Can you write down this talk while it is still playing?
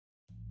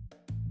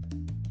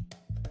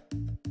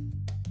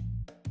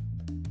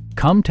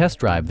Come test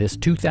drive this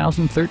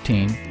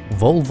 2013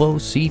 Volvo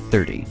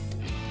C30.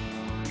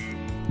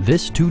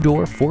 This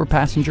two-door,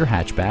 four-passenger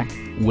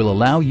hatchback will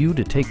allow you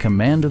to take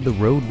command of the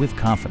road with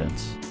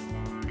confidence.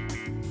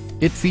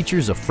 It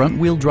features a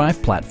front-wheel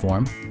drive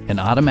platform, an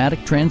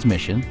automatic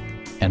transmission,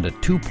 and a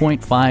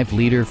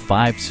 2.5-liter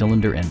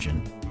five-cylinder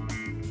engine.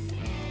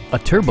 A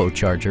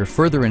turbocharger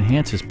further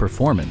enhances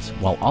performance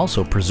while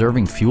also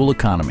preserving fuel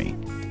economy.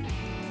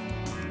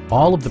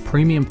 All of the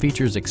premium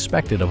features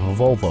expected of a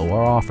Volvo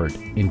are offered,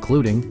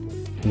 including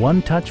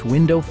one-touch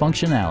window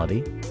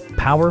functionality,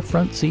 power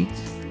front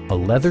seats, a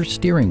leather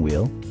steering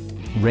wheel,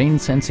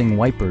 rain-sensing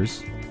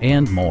wipers,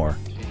 and more.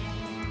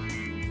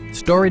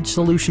 Storage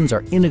solutions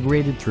are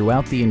integrated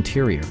throughout the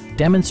interior,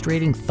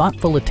 demonstrating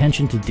thoughtful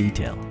attention to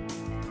detail.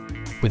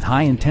 With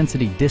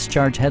high-intensity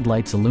discharge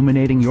headlights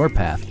illuminating your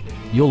path,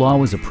 you'll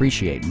always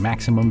appreciate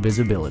maximum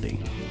visibility.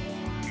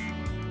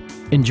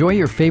 Enjoy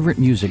your favorite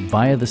music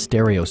via the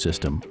stereo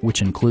system,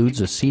 which includes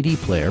a CD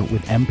player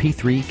with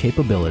MP3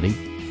 capability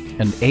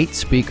and 8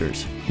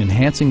 speakers,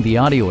 enhancing the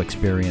audio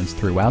experience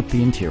throughout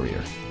the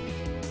interior.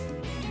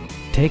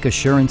 Take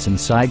assurance in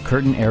side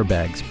curtain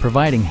airbags,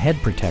 providing head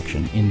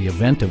protection in the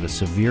event of a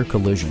severe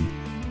collision.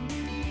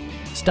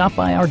 Stop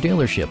by our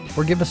dealership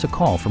or give us a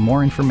call for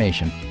more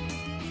information.